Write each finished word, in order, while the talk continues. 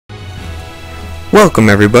Welcome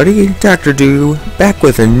everybody, DoctorDew back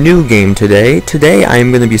with a new game today. Today I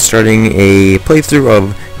am going to be starting a playthrough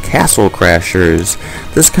of Castle Crashers.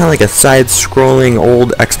 This is kind of like a side-scrolling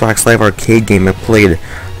old Xbox Live Arcade game I played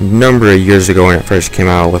a number of years ago when it first came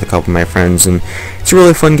out with a couple of my friends, and it's a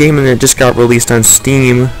really fun game, and it just got released on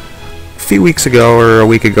Steam a few weeks ago or a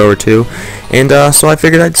week ago or two, and so I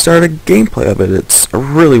figured I'd start a gameplay of it. It's a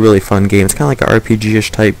really fun game. It's kind of like an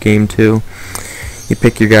RPG-ish type game too. You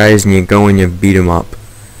pick your guys and you go and you beat them up.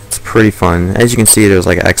 It's pretty fun. As you can see, there's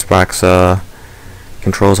like Xbox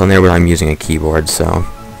controls on there, but I'm using a keyboard, so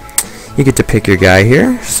you get to pick your guy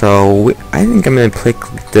here. So I think I'm gonna pick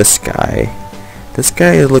this guy. This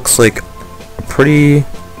guy looks like a pretty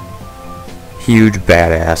huge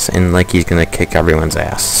badass, and like he's gonna kick everyone's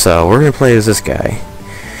ass. So we're gonna play as this guy.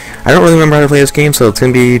 I don't really remember how to play this game, so it's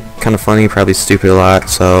gonna be kind of funny, probably stupid a lot.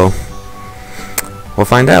 So we'll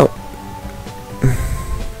find out.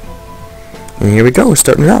 And here we go, we're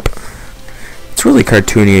starting it up. It's really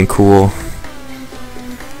cartoony and cool.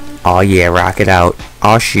 Oh yeah, rock it out.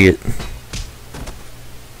 Oh shit.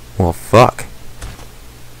 Well, fuck.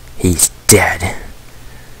 He's dead.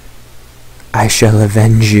 I shall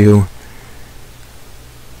avenge you.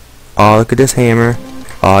 Oh, look at this hammer.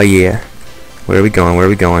 Oh yeah. Where are we going? Where are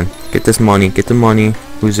we going? Get this money. Get the money.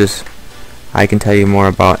 Who's this? I can tell you more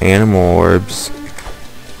about animal orbs.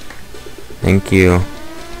 Thank you.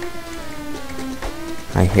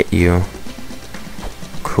 I hit you.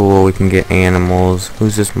 Cool, we can get animals.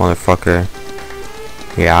 Who's this motherfucker?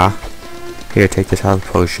 Yeah. Here, take this health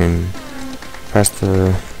potion. Press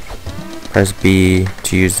B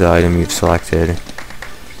to use the item you've selected.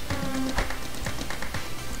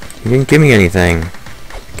 You didn't give me anything.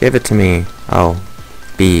 Give it to me. Oh.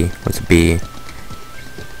 B. What's B?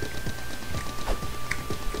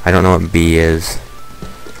 I don't know what B is.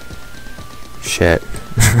 Shit.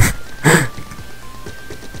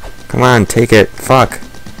 Come on, take it. Fuck.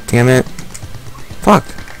 Damn it. Fuck.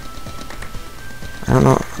 I don't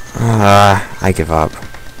know. I give up.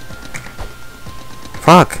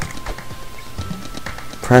 Fuck.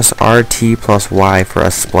 Press RT plus Y for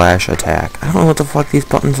a splash attack. I don't know what the fuck these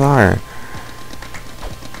buttons are.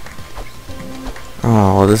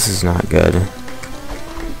 Oh, well, this is not good.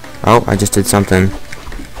 Oh, I just did something.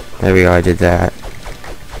 There we go, I did that.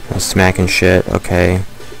 I was smacking shit. Okay.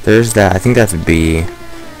 There's that. I think that's B.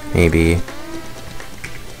 Maybe.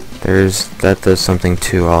 That does something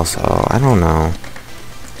too also. I don't know.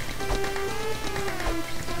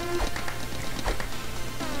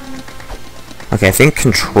 Okay, I think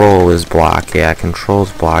control is block. Yeah,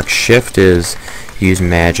 control's block. Shift is use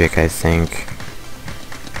magic, I think.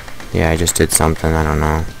 Yeah, I just did something. I don't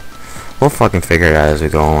know. We'll fucking figure it out as we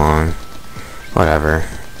go along. Whatever.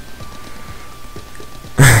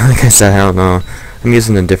 Like I said, I don't know. I'm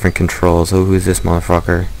using the different controls. Oh, who's this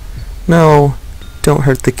motherfucker? No, don't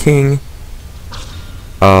hurt the king.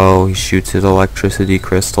 Oh, he shoots his electricity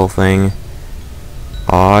crystal thing.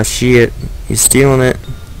 Aw, shit. He's stealing it.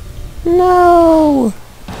 No!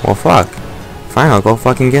 Well, fuck. Fine, I'll go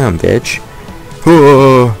fucking get him, bitch.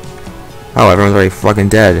 Oh, everyone's already fucking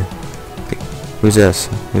dead. Who's this?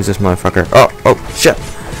 Who's this motherfucker? Oh, shit.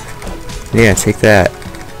 Yeah, take that.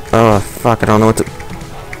 Oh, fuck, I don't know what to...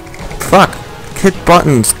 Fuck! Hit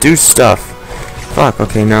buttons, do stuff. Fuck,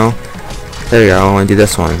 okay, no. There we go, I want to do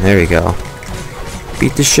this one. There we go.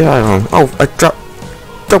 Beat the shit out of him. Oh, I dropped...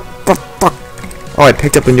 Oh, fuck. Oh, I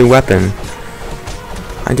picked up a new weapon.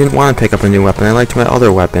 I didn't want to pick up a new weapon. I liked my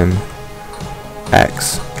other weapon.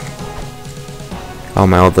 X. Oh,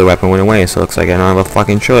 my other weapon went away, so it looks like I don't have a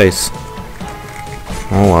fucking choice.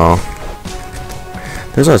 Oh, well.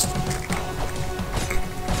 There's a...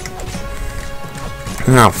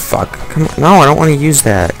 Oh, fuck. Come on. No, I don't want to use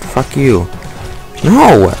that. Fuck you.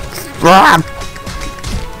 No! I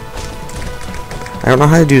don't know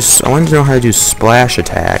how to do... I wanted to know how to do splash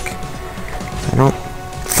attack. I don't...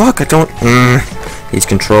 Fuck, I don't... These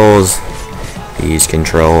controls. These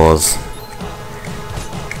controls.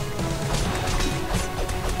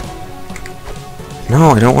 No,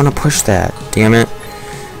 I don't want to push that. Damn it.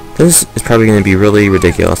 This is probably going to be really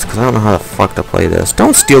ridiculous, because I don't know how the fuck to play this.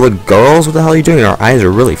 Don't steal the girls! What the hell are you doing? Our eyes are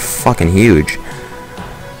really fucking huge.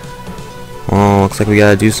 Well, looks like we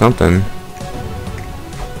gotta do something.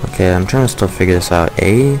 Okay, I'm trying to still figure this out.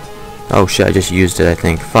 A? Oh shit, I just used it, I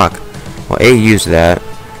think. Fuck. Well, A used that.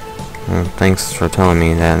 Well, thanks for telling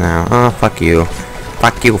me that now. Oh, fuck you.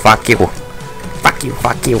 Fuck you, fuck you. Fuck you,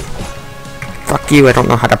 fuck you. Fuck you, I don't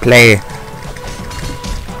know how to play.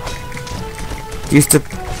 Used to...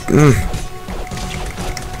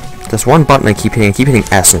 There's one button I keep hitting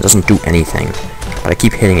S and it doesn't do anything. But I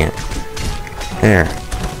keep hitting it. There.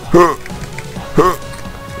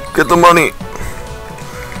 Get the money.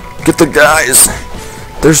 Get the guys.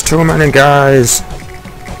 There's too many guys.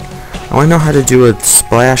 Oh, I know how to do a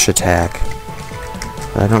splash attack,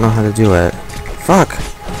 but I don't know how to do it. Fuck.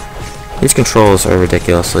 These controls are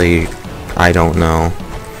ridiculously... I don't know.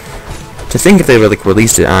 To think if they were, like,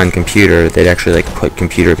 released it on computer, they'd actually, like, put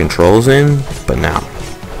computer controls in, but no.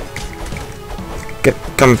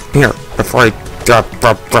 Come here before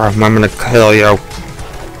I'm gonna kill you.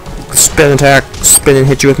 Spin attack. Spin and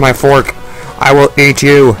hit you with my fork. I will eat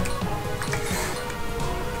you.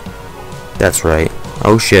 That's right.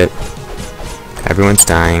 Oh shit. Everyone's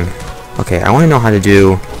dying. Okay, I want to know how to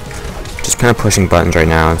do just kind of pushing buttons right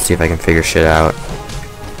now and see if I can figure shit out.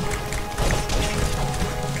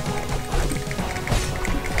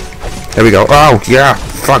 There we go. Oh, yeah.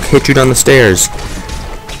 Fuck, hit you down the stairs.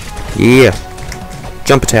 Yeah.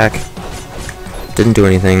 Jump attack. Didn't do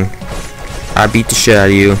anything. I beat the shit out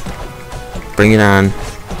of you. Bring it on.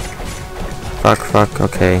 Fuck.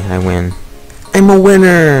 Okay, I win. I'm a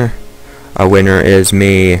winner! A winner is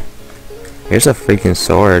me. Here's a freaking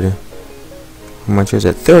sword. How much is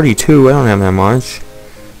it? 32. I don't have that much.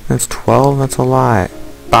 That's 12. That's a lot.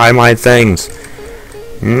 Buy my things.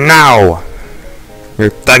 Now! Your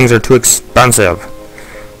things are too expensive.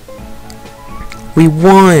 We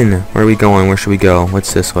won! Where are we going? Where should we go?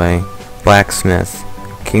 What's this way? Blacksmith.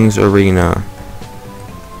 King's Arena.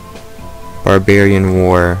 Barbarian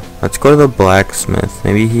War. Let's go to the blacksmith.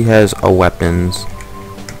 Maybe he has a weapons.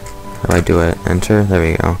 How do I do it? Enter? There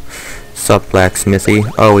we go. Sup,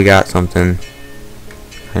 blacksmithy? Oh, we got something.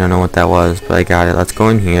 I don't know what that was, but I got it. Let's go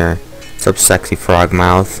in here. Sup, sexy frog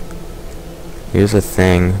mouth? Here's a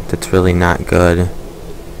thing that's really not good.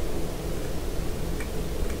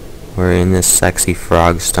 We're in this sexy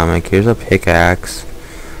frog stomach. Here's a pickaxe.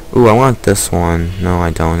 Ooh, I want this one. No,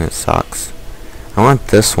 I don't. It sucks. I want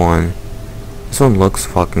this one. This one looks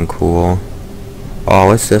fucking cool. Oh,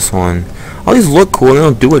 what's this one? All these look cool and they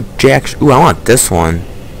don't do a jack sh— Ooh, I want this one.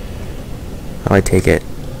 How do I take it?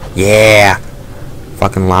 Yeah!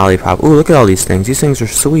 Fucking lollipop. Ooh, look at all these things. These things are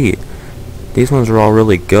sweet. These ones are all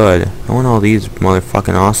really good. I want all these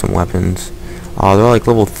motherfucking awesome weapons. Oh, they're like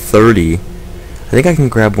level 30. I think I can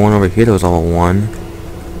grab one over here that was level 1.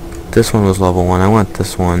 This one was level 1. I want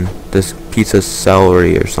this one. This piece of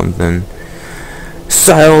celery or something.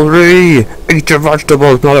 Celery! Eat your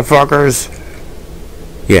vegetables, motherfuckers!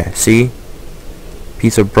 Yeah, see?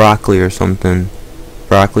 Piece of broccoli or something.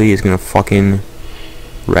 Broccoli is gonna fucking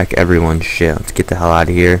wreck everyone's shit. Let's get the hell out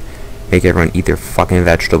of here. Make everyone eat their fucking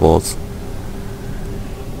vegetables.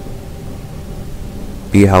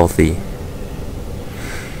 Be healthy.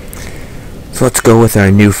 So let's go with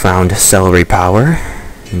our newfound celery power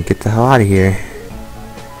and get the hell out of here.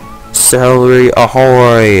 Celery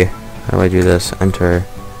ahoy! How do I do this? Enter.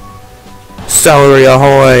 Celery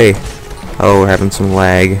ahoy! Oh, we're having some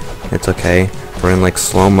lag. It's okay. We're in like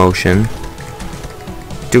slow motion.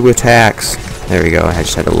 Do attacks. There we go. I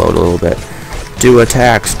just had to load a little bit. Do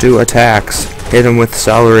attacks. Do attacks. Hit him with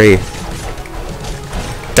celery.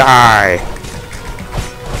 Die!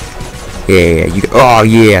 Yeah. Oh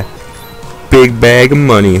yeah. Big bag of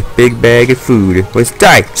money. Big bag of food. Let's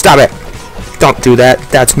die. Stop it. Don't do that.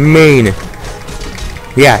 That's mean.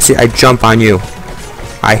 Yeah, see, I jump on you.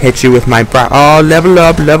 I hit you with my oh, level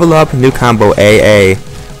up, level up. New combo, AA.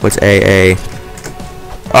 What's AA?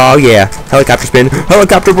 Oh, yeah. Helicopter spin.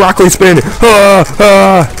 Helicopter broccoli spin. Ah,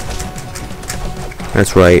 ah.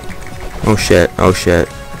 That's right. Oh, shit. Oh, shit.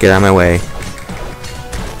 Get out of my way.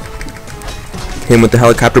 Hit him with the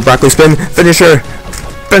helicopter broccoli spin. Finisher.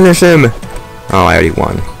 Finish him. Oh, I already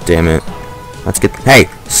won. Damn it. Let's get... Hey,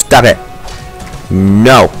 stop it.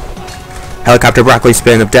 No. Helicopter broccoli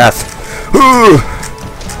spin of death. Ooh!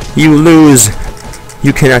 You lose.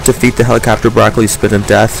 You cannot defeat the helicopter broccoli spin of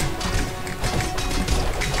death.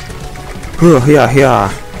 Yeah.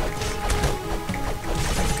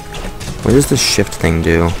 What does the shift thing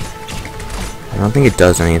do? I don't think it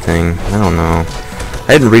does anything. I don't know.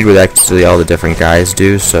 I didn't read what actually all the different guys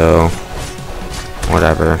do, so...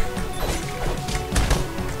 Whatever.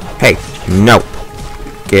 Hey, no.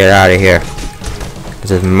 Get out of here.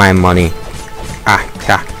 This is my money. Ah,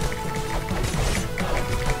 ha.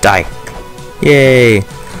 Die. Yay.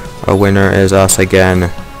 A winner is us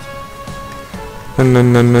again.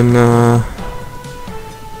 No.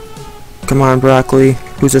 Come on, broccoli.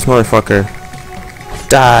 Who's this motherfucker?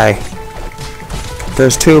 Die.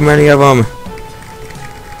 There's too many of them.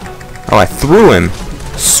 Oh, I threw him.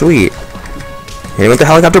 Sweet. Hit him with the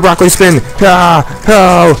helicopter broccoli spin. Ah!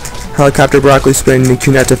 Oh! Helicopter broccoli spin. You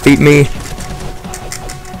cannot defeat me.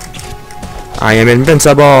 I am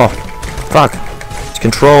invincible. Fuck. It's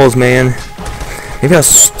controls, man. Maybe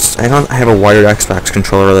I don't have a wired Xbox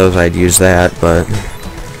controller, otherwise I'd use that, but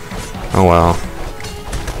oh well.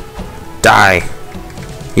 Die!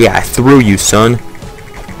 Yeah, I threw you, son.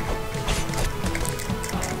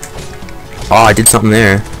 Oh, I did something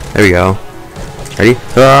there. There we go. Ready?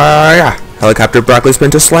 Yeah! Helicopter broccoli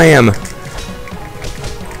spin to slam.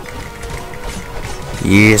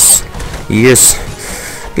 Yes. Yes.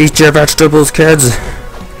 Eat your vegetables, kids.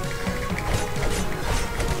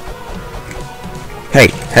 Hey,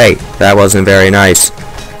 hey, that wasn't very nice.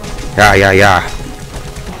 Yeah.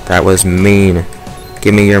 That was mean.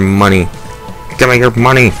 Give me your money. Give me your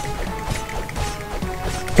money.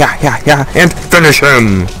 Yeah. And finish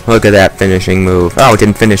him. Look at that finishing move. Oh, it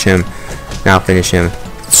didn't finish him. Now finish him.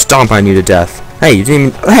 Stomp on you to death. Hey, you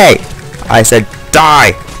didn't even... Hey! I said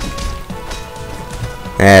die!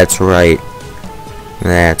 That's right.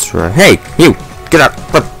 That's right. Hey, you! Get out!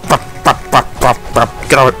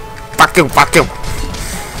 Get out! Fuck you!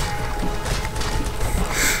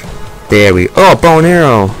 There we... Oh, bow and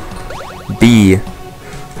arrow! B.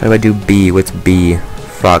 How do I do B? What's B?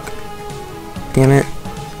 Fuck. Damn it.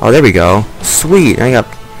 Oh, there we go. Sweet! I got...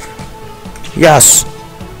 Yes!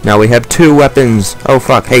 Now we have 2 weapons. Oh,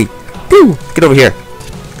 fuck. Hey. Pew! Get over here.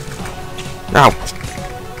 Ow.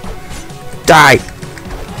 Die!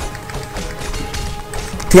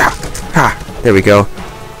 Yeah! Ha! There we go.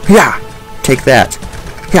 Yeah! Take that.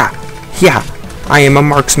 Yeah! I am a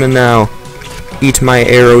marksman now. Eat my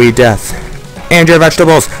arrowy death. And your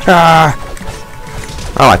vegetables! Ah!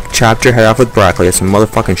 Oh, I chopped your head off with broccoli. It's some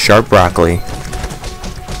motherfucking sharp broccoli.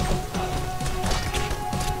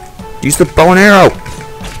 Use the bow and arrow!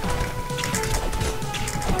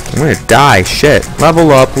 I'm gonna die. Shit.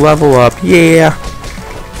 Level up. Yeah!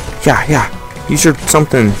 Yeah! Use your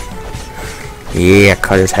something. Yeah,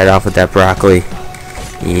 cut his head off with that broccoli.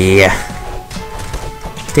 Yeah.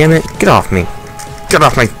 Damn it. Get off me. Get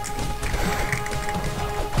off me.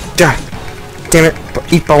 Damn it.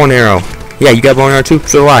 Eat bow and arrow. Yeah, you got bow and arrow too?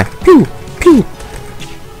 So do I. Pew! Pew!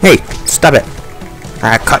 Hey, stop it.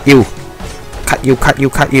 I cut you.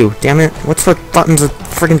 Cut you. Damn it. What's the buttons that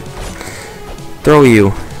friggin' throw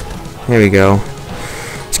you? There we go.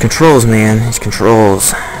 These controls, man. These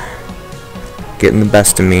controls. Getting the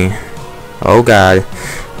best of me. Oh, God.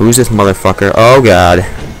 Who's this motherfucker? Oh, God.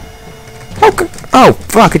 Oh,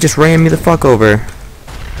 fuck. It just ran me the fuck over.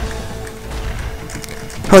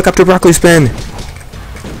 Helicopter broccoli spin.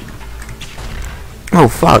 Oh,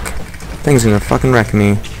 fuck. Thing's gonna fucking wreck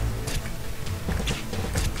me.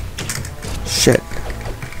 Shit.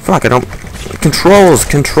 Fuck, I don't... Controls!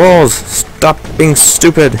 Stop being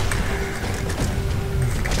stupid!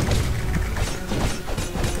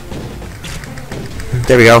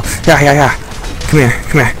 There we go. Yeah. Come here.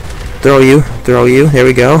 Throw you. There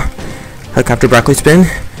we go. Helicopter broccoli spin.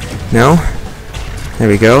 No. There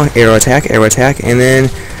we go. Arrow attack, and then...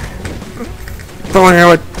 bow and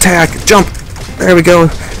arrow attack! Jump! There we go.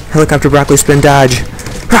 Helicopter broccoli spin dodge.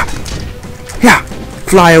 Ha! Yeah!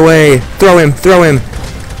 Fly away! Throw him!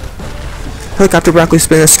 Helicopter broccoli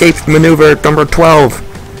spin escape maneuver number 12.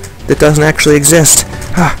 That doesn't actually exist.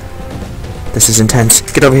 This is intense.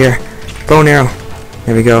 Get over here. Bow and arrow.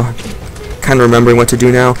 There we go. Kind of remembering what to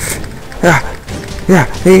do now. Yeah.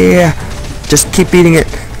 Just keep beating it.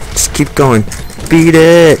 Just keep going. Beat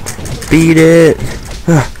it.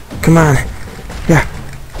 Come on. Yeah.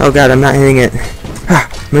 Oh god, I'm not hitting it.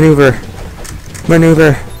 Maneuver.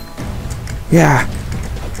 Yeah.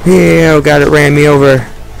 Oh god, it ran me over.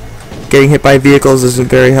 Getting hit by vehicles isn't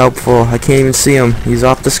very helpful. I can't even see him. He's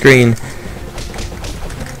off the screen.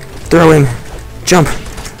 Throw him. Jump.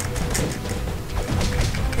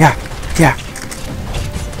 Yeah.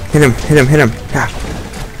 Hit him. Yeah.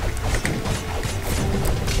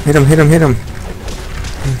 Hit him.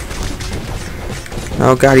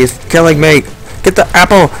 Oh god, he's killing me. Get the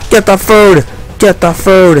apple. Get the food.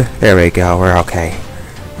 There we go. We're okay.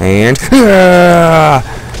 And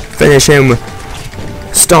finish him.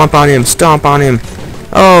 Stomp on him.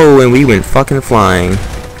 Oh, and we went fucking flying.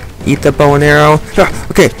 Eat the bow and arrow.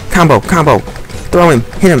 Okay, combo. Throw him.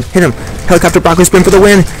 Hit him. Helicopter broccoli spin for the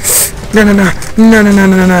win. No.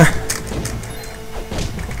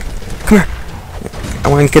 Come here. I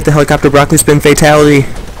want to get the helicopter broccoli spin fatality.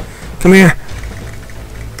 Come here.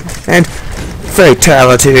 And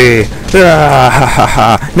fatality.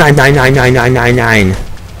 9.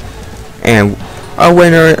 And a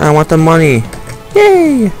winner. I want the money.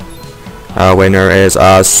 Yay! A winner is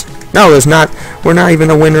us. No, there's not. We're not even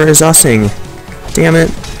a winner is using. Damn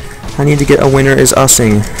it. I need to get a winner is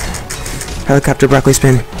using. Helicopter broccoli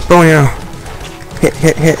spin. Bow and arrow.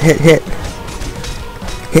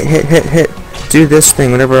 Hit. Do this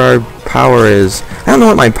thing whenever our power is. I don't know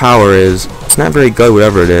what my power is. It's not very good,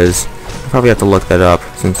 whatever it is. I'll probably have to look that up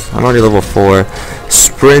since I'm already level 4.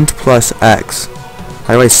 Sprint plus X.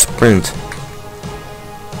 How do I sprint?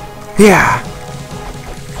 Yeah!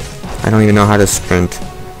 I don't even know how to sprint.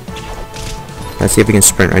 Let's see if we can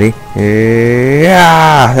sprint. Ready?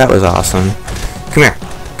 Yeah! That was awesome. Come here.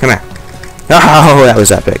 Come here. Oh, that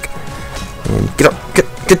was epic. And get up.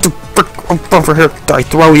 Get the frick over here. I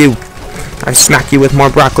throw you. I smack you with more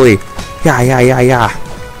broccoli. Yeah.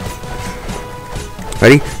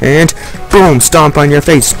 Ready? And boom! Stomp on your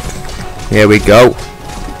face. Here we go.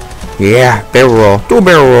 Yeah, barrel roll. Do a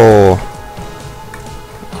barrel roll.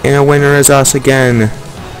 And a winner is us again.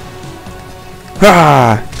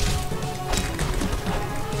 Ah!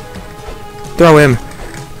 Throw him.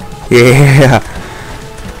 Yeah.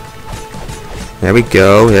 There we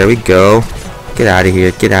go. There we go. Get out of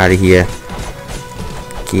here. Get out of here.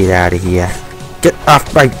 Get out of here. Get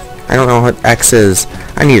off my... I don't know what X is.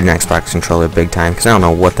 I need an Xbox controller big time because I don't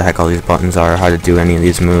know what the heck all these buttons are or how to do any of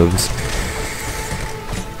these moves.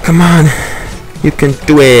 Come on. You can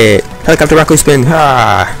do it. Helicopter broccoli spin.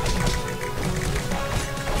 Ah.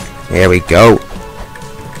 There we go.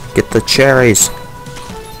 Get the cherries.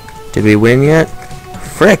 Did we win yet?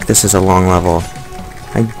 Frick, this is a long level.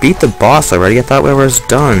 I beat the boss already. I thought we was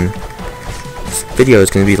done. This video is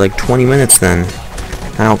going to be like 20 minutes then.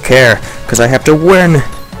 I don't care, because I have to win.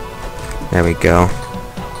 There we go.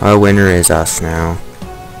 Our winner is us now. Do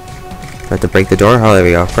I have to break the door? Oh, there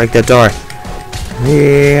we go. Break the door.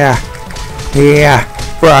 Yeah. Yeah.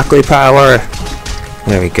 Broccoli power.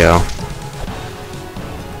 There we go.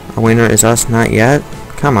 Our winner is us. Not yet.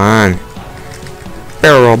 Come on.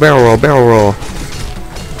 Barrel roll, barrel roll, barrel roll.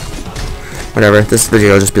 Whatever. This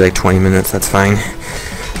video will just be like 20 minutes. That's fine.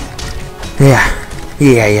 Yeah.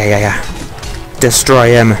 Yeah.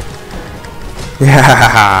 Destroy him.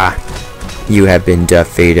 Yeah. You have been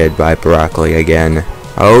defeated by broccoli again.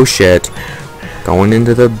 Oh shit. Going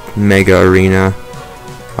into the mega arena.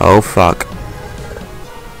 Oh fuck.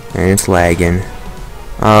 And it's lagging.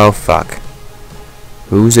 Oh fuck.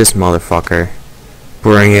 Who's this motherfucker?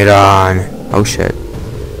 Bring it on. Oh shit.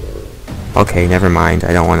 Okay, never mind.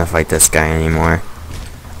 I don't want to fight this guy anymore.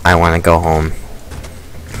 I want to go home.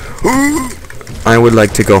 I would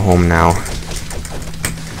like to go home now.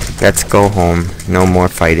 Let's go home. No more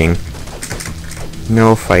fighting.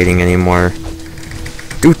 No fighting anymore.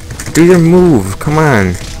 Do your move. Come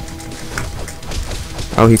on.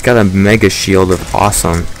 Oh, he's got a mega shield of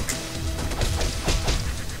awesome.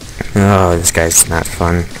 Oh, this guy's not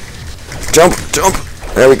fun. Jump!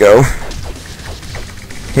 There we go.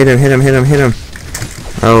 Hit him.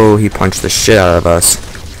 Oh, he punched the shit out of us.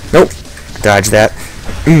 Nope. Dodge that.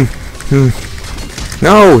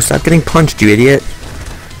 No! Stop getting punched, you idiot.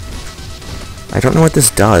 I don't know what this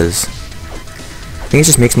does. I think it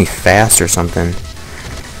just makes me fast or something.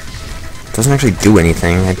 It doesn't actually do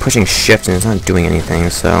anything. I'm pushing shift and it's not doing anything,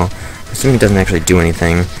 so... assuming it doesn't actually do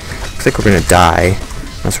anything. Looks like we're gonna die.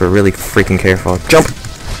 Unless we're really freaking careful. Jump!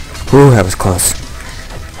 Ooh, that was close.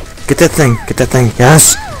 Get that thing.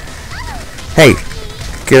 Yes! Hey!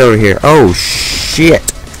 Get over here. Oh,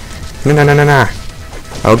 shit! No.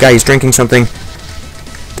 Oh, God, he's drinking something.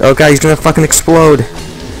 Oh, God, he's gonna fucking explode.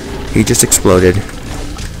 He just exploded.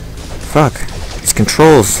 Fuck. These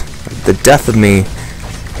controls. The death of me.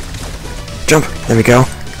 Jump! There we go.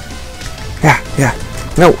 Yeah.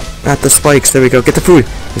 No! Not the spikes. There we go. Get the food.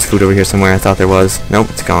 There's food over here somewhere. I thought there was. Nope,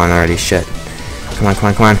 it's gone already. Shit. Come on.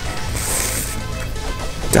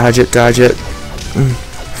 Dodge it.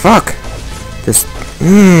 Fuck! This...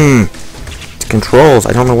 controls.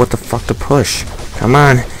 I don't know what the fuck to push. Come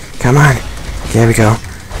on. There we go.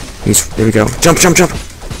 There we go. Jump!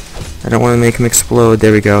 I don't want to make him explode.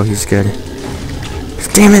 There we go. He's good.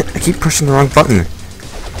 Damn it! I keep pushing the wrong button.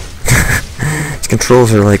 These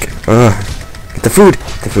controls are like... ugh. Get the food!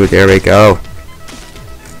 There we go.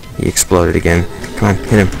 He exploded again. Come on,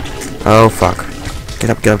 hit him. Oh, fuck. Get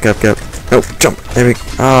up. Nope, jump. There we go.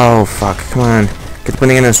 Oh, fuck. Come on. Get the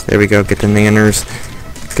bananas. There we go. Get the nanners.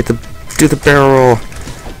 Do the barrel roll.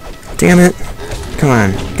 Damn it. Come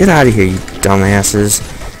on. Get out of here, you dumbasses.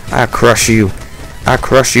 I'll crush you,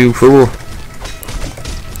 fool.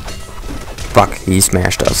 Fuck, he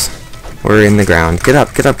smashed us. We're in the ground. Get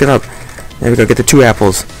up. There we go. Get the 2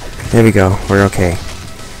 apples. There we go. We're okay.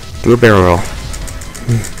 Do a barrel roll.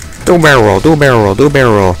 Do a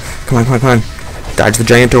barrel roll. Come on. Dodge the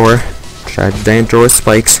giant door. Try the giant door with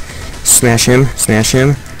spikes. Smash him.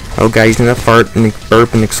 Oh god, he's gonna fart and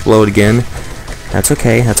burp and explode again. That's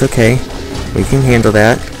okay. We can handle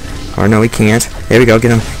that. Or no, we can't. There we go.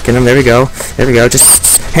 Get him. There we go.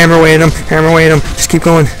 Just hammer away at him. Just keep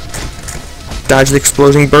going. dodge the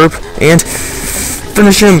exploding burp, and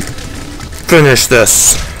finish him. Finish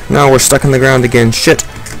this. Now we're stuck in the ground again. Shit.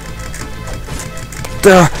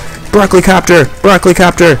 The broccoli copter. Broccoli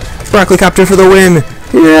copter. Broccoli copter for the win.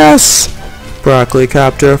 Yes. Broccoli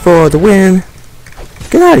copter for the win.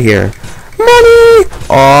 Get out of here. Money.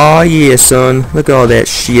 Aw, yeah, son. Look at all that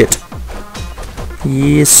shit.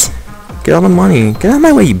 Yes. Get all the money. Get out of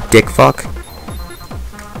my way, you dick fuck.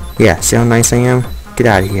 Yeah, see how nice I am? Get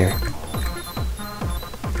out of here.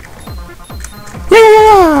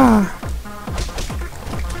 Yeah!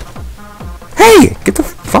 Hey! Get the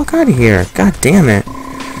fuck out of here. God damn it.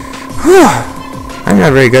 I'm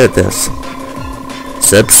not very good at this.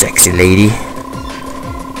 Sup, sexy lady?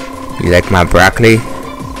 You like my broccoli?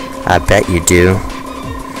 I bet you do.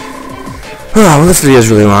 Well, this video is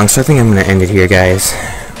really long, so I think I'm gonna end it here, guys.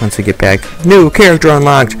 Once we get back. New character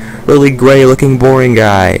unlocked! Really gray looking boring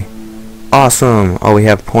guy. Awesome. Oh, we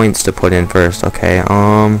have points to put in first. Okay,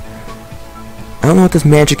 I don't know what this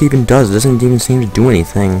magic even does. It doesn't even seem to do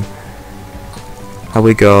anything. How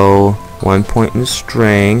we go? 1 point in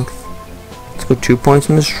strength. Let's go 2 points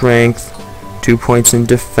in the strength. 2 points in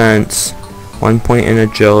defense. 1 point in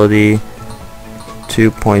agility. 2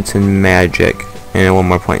 points in magic. And 1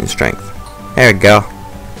 more point in strength. There we go.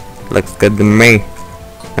 Looks good to me.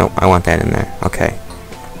 No, I want that in there. Okay.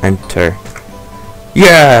 Enter.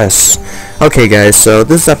 Yes! Okay guys, so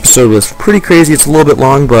this episode was pretty crazy. It's a little bit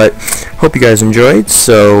long, but hope you guys enjoyed.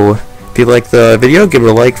 So if you like the video, give it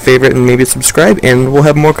a like, favorite, and maybe subscribe, and we'll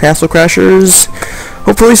have more Castle Crashers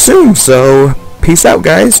hopefully soon. So peace out,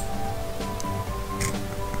 guys.